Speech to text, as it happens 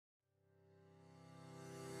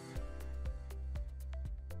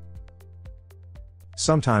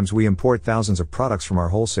Sometimes we import thousands of products from our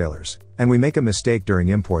wholesalers, and we make a mistake during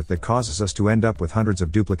import that causes us to end up with hundreds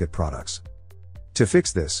of duplicate products. To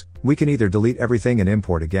fix this, we can either delete everything and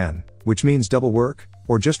import again, which means double work,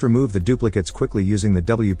 or just remove the duplicates quickly using the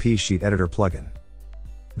WP Sheet Editor plugin.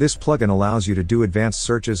 This plugin allows you to do advanced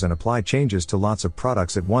searches and apply changes to lots of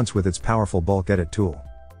products at once with its powerful bulk edit tool.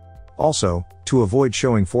 Also, to avoid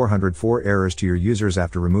showing 404 errors to your users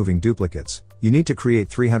after removing duplicates, you need to create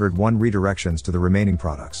 301 redirections to the remaining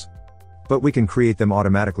products. But we can create them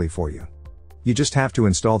automatically for you. You just have to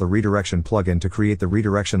install the redirection plugin to create the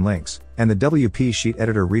redirection links, and the WP Sheet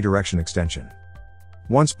Editor redirection extension.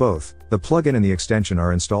 Once both, the plugin and the extension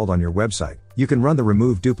are installed on your website, you can run the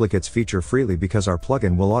Remove Duplicates feature freely because our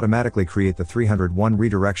plugin will automatically create the 301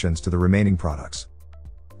 redirections to the remaining products.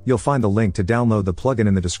 You'll find the link to download the plugin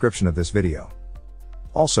in the description of this video.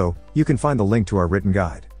 Also, you can find the link to our written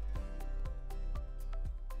guide.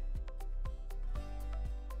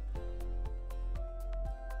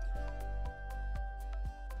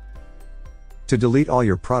 To delete all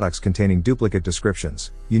your products containing duplicate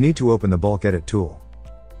descriptions, you need to open the bulk edit tool.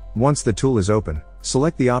 Once the tool is open,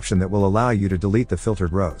 select the option that will allow you to delete the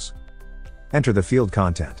filtered rows. Enter the field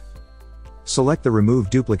content. Select the Remove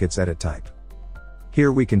Duplicates edit type.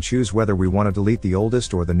 Here we can choose whether we want to delete the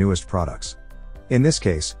oldest or the newest products. In this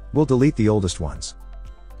case, we'll delete the oldest ones.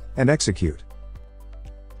 And execute.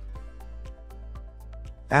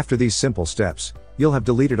 After these simple steps, you'll have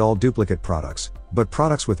deleted all duplicate products, but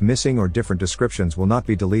products with missing or different descriptions will not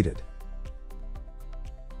be deleted.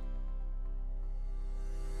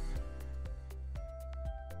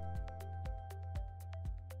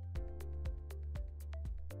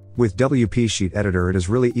 With WP Sheet Editor, it is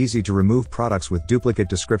really easy to remove products with duplicate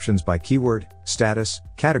descriptions by keyword, status,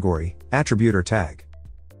 category, attribute or tag.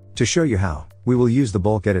 To show you how, we will use the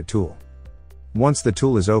bulk edit tool. Once the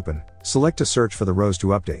tool is open, select to search for the rows to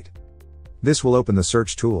update. This will open the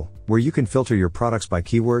search tool, where you can filter your products by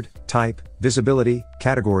keyword, type, visibility,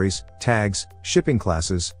 categories, tags, shipping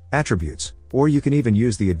classes, attributes, or you can even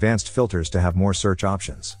use the advanced filters to have more search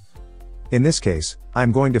options. In this case,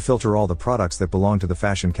 I'm going to filter all the products that belong to the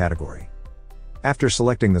fashion category. After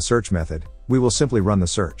selecting the search method, we will simply run the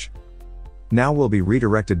search. Now we'll be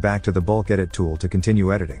redirected back to the bulk edit tool to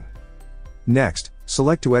continue editing. Next,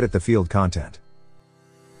 select to edit the field content.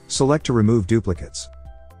 Select to remove duplicates.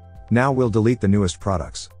 Now we'll delete the newest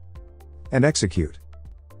products. And execute.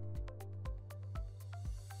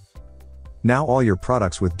 Now all your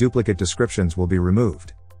products with duplicate descriptions will be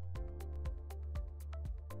removed.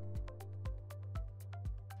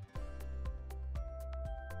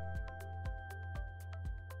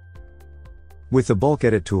 With the bulk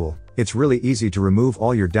edit tool, it's really easy to remove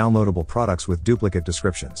all your downloadable products with duplicate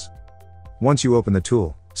descriptions. Once you open the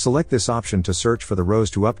tool, select this option to search for the rows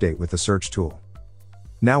to update with the search tool.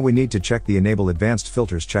 Now we need to check the Enable Advanced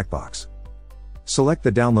Filters checkbox. Select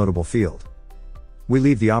the downloadable field. We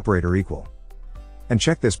leave the operator equal. And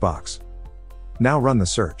check this box. Now run the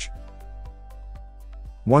search.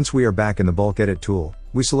 Once we are back in the bulk edit tool,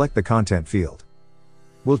 we select the content field.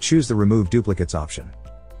 We'll choose the Remove Duplicates option.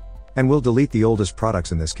 And we'll delete the oldest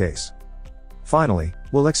products in this case. Finally,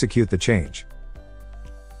 we'll execute the change.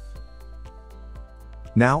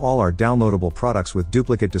 Now all our downloadable products with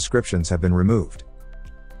duplicate descriptions have been removed.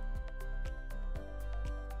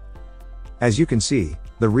 As you can see,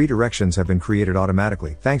 the redirections have been created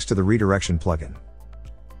automatically thanks to the redirection plugin.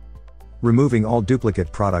 Removing all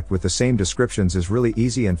duplicate product with the same descriptions is really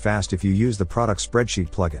easy and fast if you use the product spreadsheet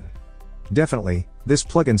plugin. Definitely, this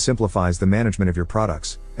plugin simplifies the management of your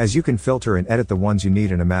products, as you can filter and edit the ones you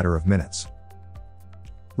need in a matter of minutes.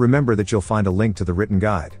 Remember that you'll find a link to the written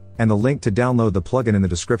guide, and the link to download the plugin in the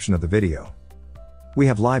description of the video. We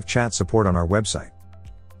have live chat support on our website.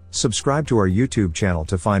 Subscribe to our YouTube channel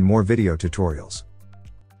to find more video tutorials.